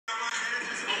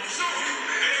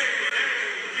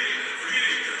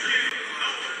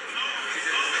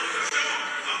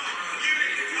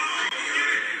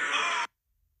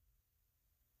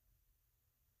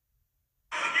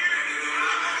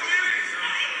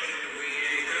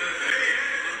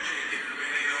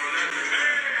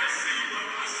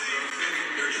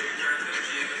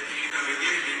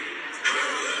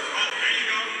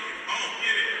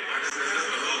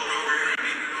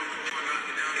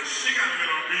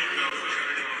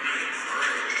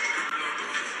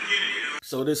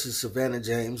So this is Savannah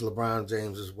James, LeBron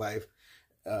James's wife,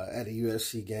 at a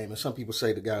USC game. And some people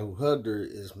say the guy who hugged her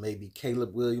is maybe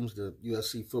Caleb Williams, the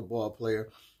USC football player.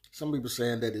 Some people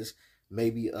saying that it's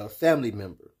maybe a family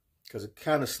member, because it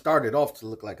kind of started off to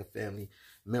look like a family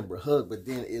member hug, but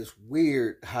then it's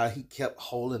weird how he kept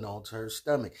holding on to her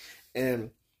stomach.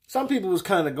 And some people was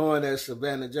kind of going at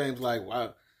Savannah James like,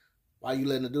 why you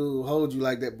letting the dude hold you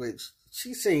like that? But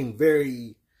she seemed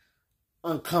very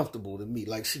uncomfortable to me.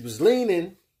 Like, she was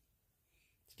leaning,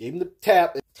 gave him the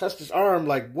tap, and touched his arm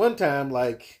like one time,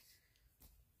 like,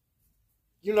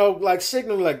 you know, like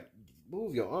signaling, like,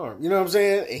 move your arm. You know what I'm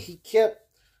saying? And he kept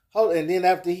holding. And then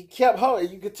after he kept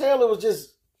holding, you could tell it was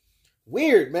just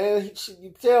weird, man.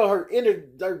 You could tell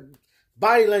her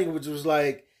body language was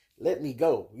like, let me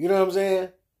go. You know what I'm saying?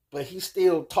 But he's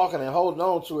still talking and holding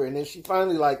on to her. And then she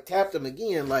finally like tapped him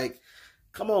again, like,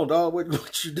 come on, dog,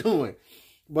 what you doing?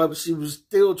 But she was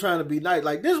still trying to be nice.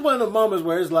 Like, this is one of the moments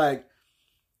where it's like,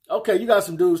 okay, you got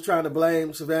some dudes trying to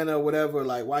blame Savannah or whatever,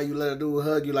 like, why you let a dude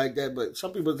hug you like that? But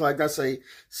some people, like I said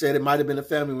it might have been a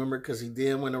family member, because he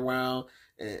then went around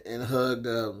and hugged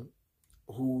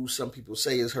who some people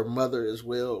say is her mother as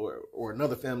well, or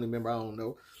another family member, I don't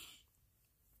know.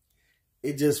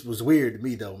 It just was weird to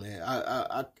me, though, man.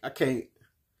 I can't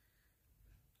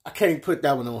put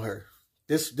that one on her.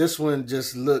 This one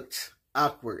just looked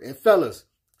awkward. And fellas,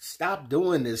 stop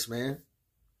doing this, man.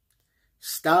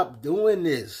 Stop doing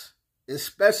this.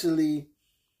 Especially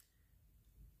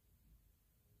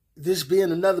this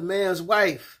being another man's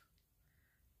wife.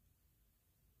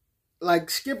 Like,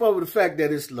 skip over the fact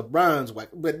that it's LeBron's wife.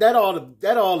 But that ought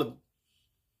to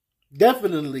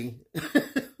definitely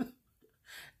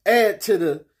add to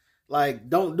the, like,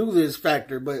 don't do this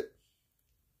factor. But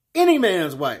any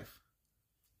man's wife.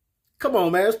 Come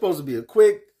on, man. It's supposed to be a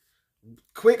quick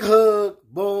hug,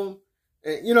 boom.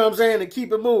 And, you know what I'm saying? And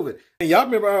keep it moving. And y'all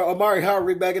remember Amari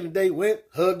Howard back in the day went,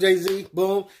 hugged Jay-Z,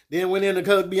 boom. Then went in to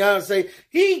hug Beyonce.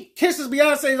 He kisses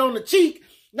Beyonce on the cheek,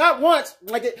 not once,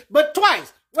 but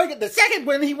twice. Like, the second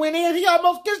when he went in, he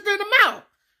almost kissed her in the mouth.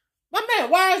 My man,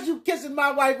 why is you kissing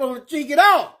my wife on the cheek at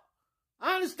all?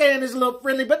 I understand it's a little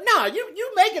friendly, but no,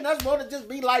 you making us want to just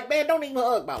be like, man, don't even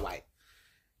hug my wife.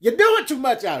 You're doing too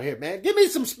much out here, man. Give me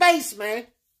some space, man.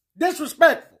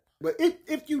 Disrespectful. But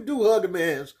if you do hug a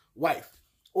man's wife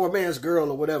or a man's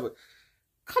girl or whatever,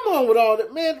 come on with all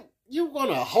that, man. You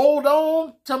gonna hold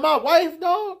on to my wife,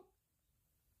 dog?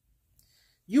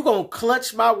 You gonna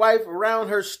clutch my wife around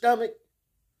her stomach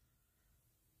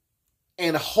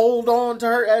and hold on to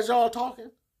her as y'all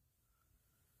talking?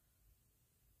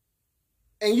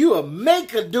 And you'll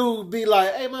make a dude be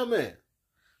like, hey, my man.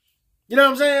 You know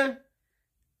what I'm saying?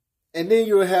 And then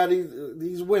you'll have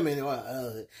these women,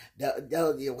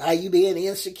 why you being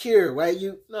insecure? Why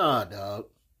you? Nah, dog.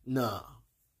 Nah.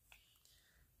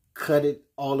 Cut it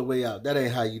all the way out. That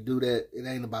ain't how you do that. It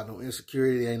ain't about no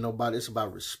insecurity. It ain't nobody. It's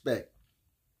about respect.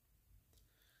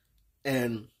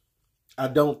 And I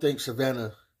don't think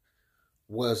Savannah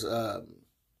was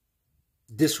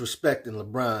disrespecting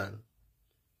LeBron.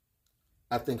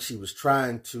 I think she was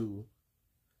trying to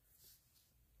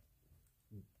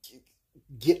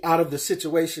get out of the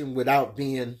situation without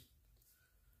being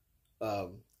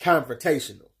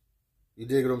confrontational. You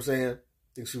dig what I'm saying?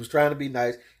 I think she was trying to be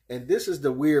nice. And this is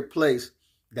the weird place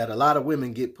that a lot of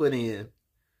women get put in,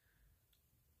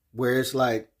 where it's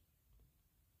like,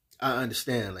 I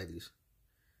understand, ladies.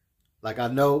 Like, I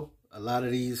know a lot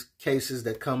of these cases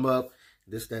that come up,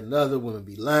 this, that, and the other, women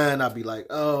be lying. I'll be like,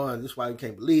 oh, and this is why we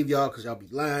can't believe y'all, because y'all be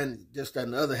lying. This, that,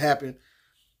 and the other happened.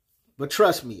 But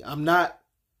trust me, I'm not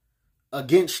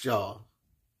against y'all.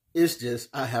 It's just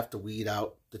I have to weed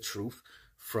out the truth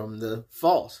from the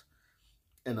false.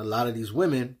 And a lot of these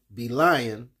women be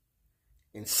lying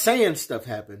and saying stuff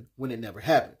happened when it never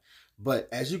happened. But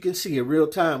as you can see in real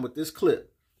time with this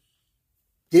clip,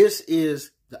 this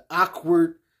is the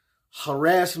awkward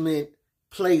harassment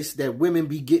place that women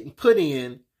be getting put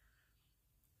in.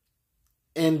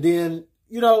 And then,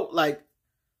 you know, like,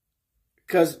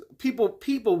 because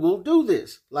people will do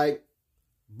this. Like,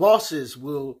 bosses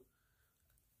will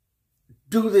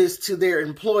do this to their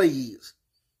employees.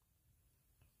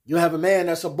 You have a man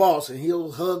that's a boss and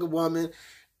he'll hug a woman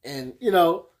and, you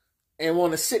know, and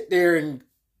want to sit there and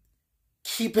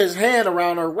keep his hand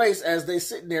around her waist as they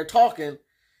sitting there talking.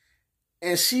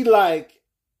 And she like,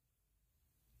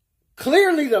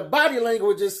 clearly the body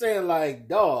language is saying like,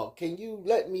 dog, can you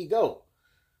let me go?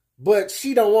 But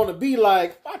she don't want to be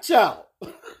like, watch out.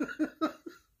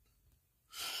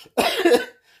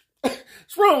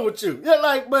 What's wrong with you? Yeah,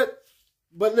 like, but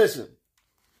listen,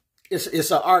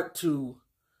 it's an art to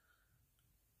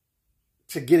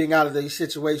to getting out of these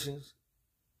situations.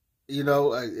 You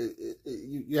know,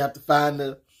 you have to find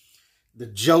the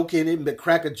joke in it,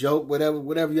 crack a joke,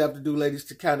 whatever you have to do, ladies,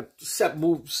 to kind of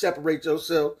separate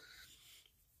yourself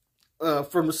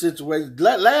from the situation.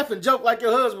 Laugh and joke like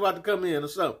your husband about to come in or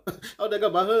something. Oh, there go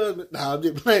my husband. Nah, I'm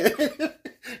just playing.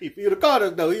 If you'd have caught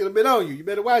us, though, he'd have been on you. You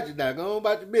better watch it now. Go on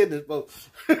about your business, folks.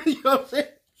 You know what I'm saying?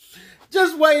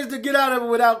 Just ways to get out of it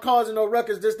without causing no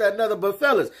ruckus, this, that, and other. But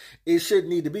fellas, it shouldn't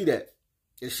need to be that.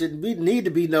 It shouldn't need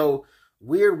to be no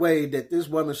weird way that this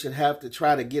woman should have to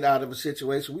try to get out of a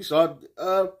situation. We saw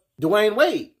Dwayne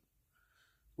Wade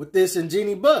with this and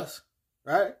Jeannie Buss,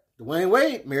 right? Dwayne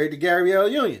Wade married to Gabrielle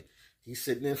Union. He's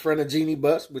sitting in front of Jeannie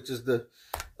Buss, which is the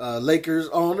Lakers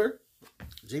owner.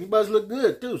 Jeannie Buss looked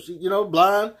good, too. She, you know,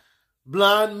 blonde,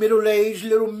 middle-aged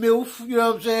little MILF, you know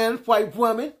what I'm saying, white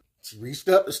woman. She reached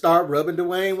up and started rubbing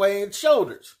Dwayne Wade's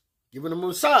shoulders, giving him a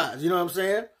massage, you know what I'm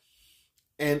saying?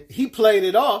 And he played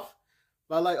it off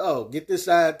by like, oh, get this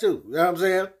side too, you know what I'm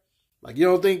saying? Like, you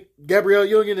don't think Gabrielle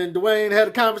Union and Dwayne had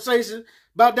a conversation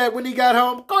about that when he got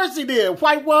home? Of course he did.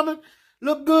 White woman,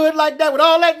 look good like that with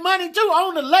all that money too,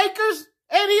 on the Lakers,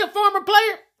 and he a former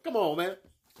player? Come on, man.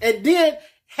 And then,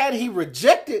 had he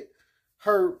rejected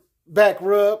her back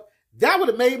rub, that would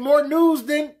have made more news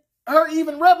than her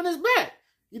even rubbing his back.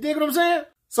 You dig what I'm saying?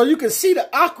 So you can see the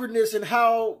awkwardness in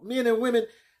how men and women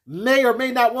may or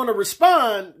may not want to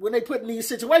respond when they put in these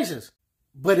situations.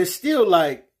 But it's still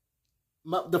like,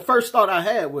 the first thought I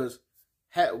had was,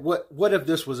 what if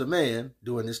this was a man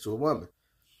doing this to a woman?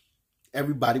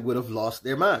 Everybody would have lost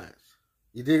their minds.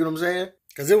 You dig what I'm saying?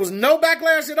 Because there was no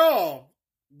backlash at all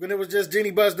when it was just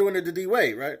Jeannie Buss doing it to D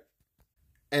Wade, right?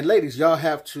 And ladies, y'all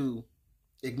have to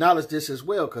acknowledge this as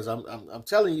well, because I'm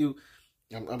telling you,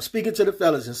 I'm speaking to the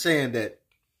fellas and saying that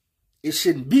it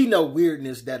shouldn't be no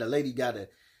weirdness that a lady got to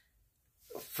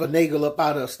finagle up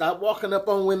out of. Stop walking up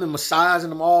on women, massaging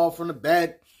them all from the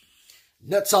back,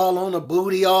 nuts all on the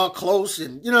booty, all close,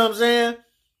 and you know what I'm saying?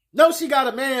 No, she got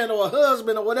a man or a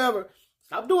husband or whatever.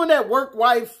 Stop doing that work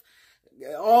wife,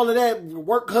 all of that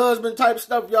work husband type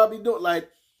stuff y'all be doing. Like,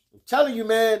 I'm telling you,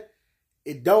 man,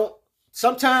 it don't.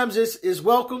 Sometimes it's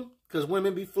welcome because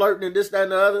women be flirting and this, that,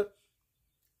 and the other.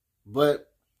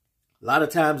 But a lot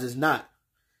of times it's not.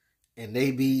 And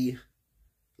they be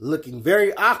looking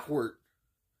very awkward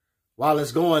while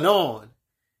it's going on.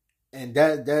 And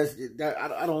I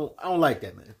don't like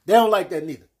that, man. They don't like that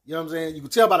neither. You know what I'm saying? You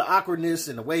can tell by the awkwardness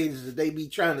and the ways that they be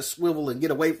trying to swivel and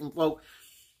get away from folk.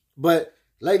 But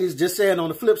ladies, just saying on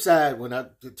the flip side, when I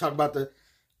talk about the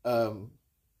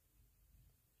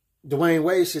Dwayne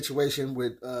Wade situation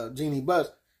with Jeannie Buss,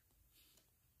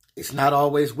 it's not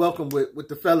always welcome with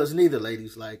the fellas neither,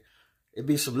 ladies. Like, it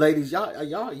be some ladies,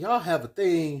 y'all have a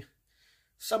thing.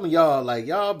 Some of y'all, like,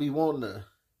 y'all be wanting to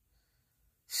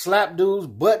slap dudes'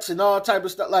 butts and all type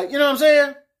of stuff. Like, you know what I'm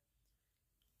saying?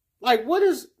 Like, what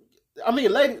is, I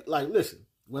mean, ladies, like, listen,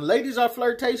 when ladies are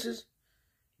flirtatious,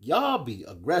 y'all be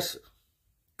aggressive.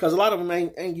 Because a lot of them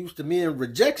ain't used to men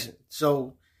rejection.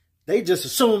 So they just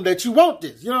assume that you want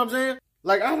this. You know what I'm saying?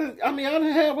 Like, I done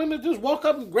had women just walk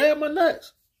up and grab my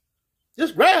nuts.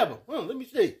 Just grab them. Oh, let me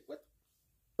see.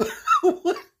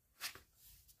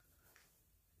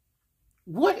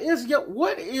 What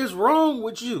is wrong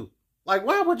with you? Like,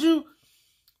 why would you?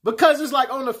 Because it's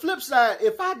like on the flip side,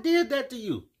 if I did that to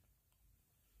you,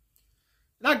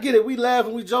 and I get it, we laugh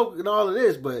and we joke and all of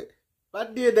this, but if I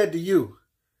did that to you,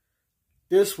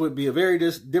 this would be a very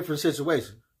different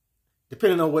situation,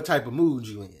 depending on what type of mood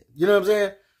you in. You know what I'm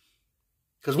saying?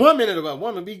 Because one minute a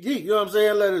woman be geek, you know what I'm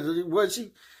saying? Let her, well,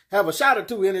 she have a shot or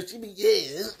two in it, she be,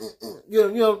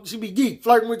 you know, she be geek,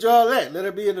 flirting with you, all that. Let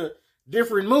her be in a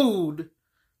different mood.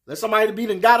 Let somebody be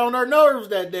done got on her nerves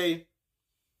that day,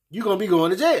 you gonna be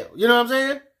going to jail. You know what I'm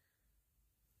saying?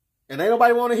 And ain't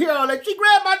nobody want to hear all that. She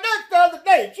grabbed my nuts the other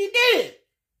day. She did.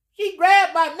 She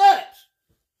grabbed my nuts.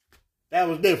 That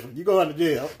was different. You going to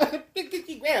jail.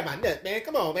 She grabbed my nuts, man.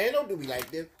 Come on, man. Don't do me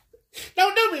like this.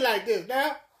 Don't do me like this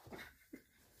now.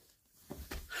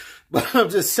 But I'm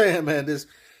just saying, man, this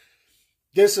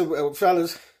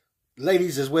fellas,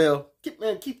 ladies as well, keep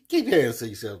your hands to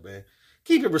yourself, man.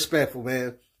 Keep it respectful,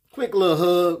 man. Quick little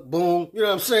hug, boom. You know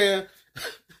what I'm saying?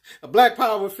 A black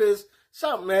power fist,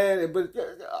 something, man. But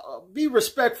be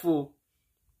respectful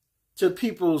to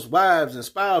people's wives and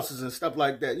spouses and stuff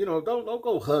like that. You know, don't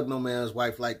go hug no man's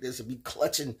wife like this and be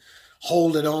clutching,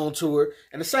 holding on to her.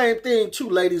 And the same thing, too,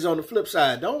 ladies, on the flip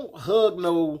side. Don't hug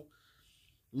no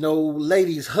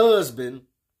lady's husband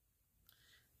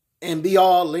and be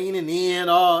all leaning in,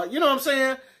 all, you know what I'm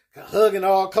saying? Hugging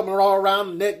all, coming all around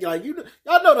the neck. Like,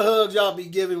 y'all know the hugs y'all be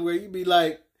giving where you be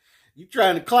like, You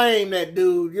trying to claim that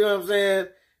dude, you know what I'm saying?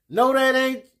 No, that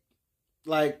ain't.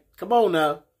 Like, come on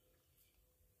now.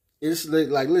 It's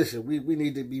like, listen, we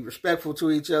need to be respectful to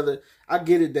each other. I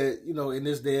get it that, in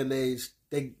this day and age,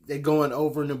 they going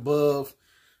over and above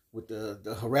with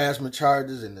the harassment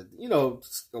charges and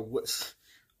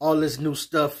all this new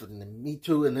stuff and the Me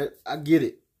Too and that. I get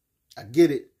it.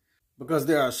 Because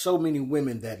there are so many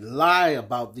women that lie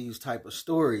about these type of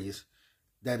stories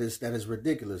that is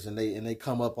ridiculous, and they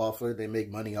come up off of it. They make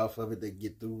money off of it. They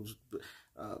get through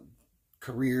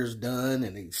careers done,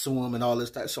 and they sue them and all this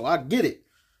type. So I get it.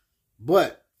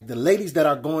 But the ladies that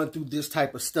are going through this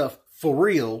type of stuff for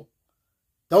real,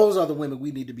 those are the women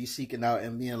we need to be seeking out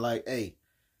and being like, hey,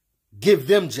 give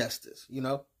them justice,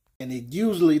 And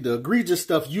the egregious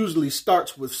stuff usually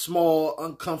starts with small,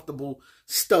 uncomfortable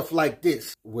stuff like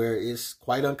this, where it's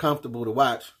quite uncomfortable to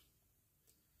watch.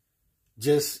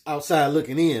 Just outside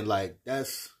looking in, like,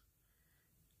 that's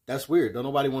weird. Don't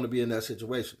nobody want to be in that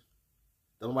situation.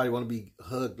 Don't nobody want to be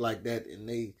hugged like that, and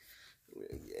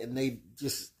they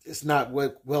just, it's not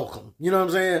welcome. You know what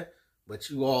I'm saying? But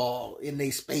you all in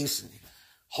their space and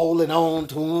holding on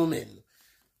to them and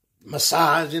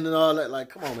massaging and all that. Like,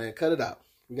 come on, man, cut it out.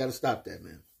 We got to stop that,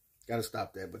 man. Got to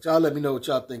stop that. But y'all let me know what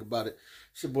y'all think about it.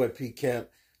 It's your boy P. Camp.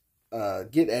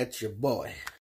 Get at your boy.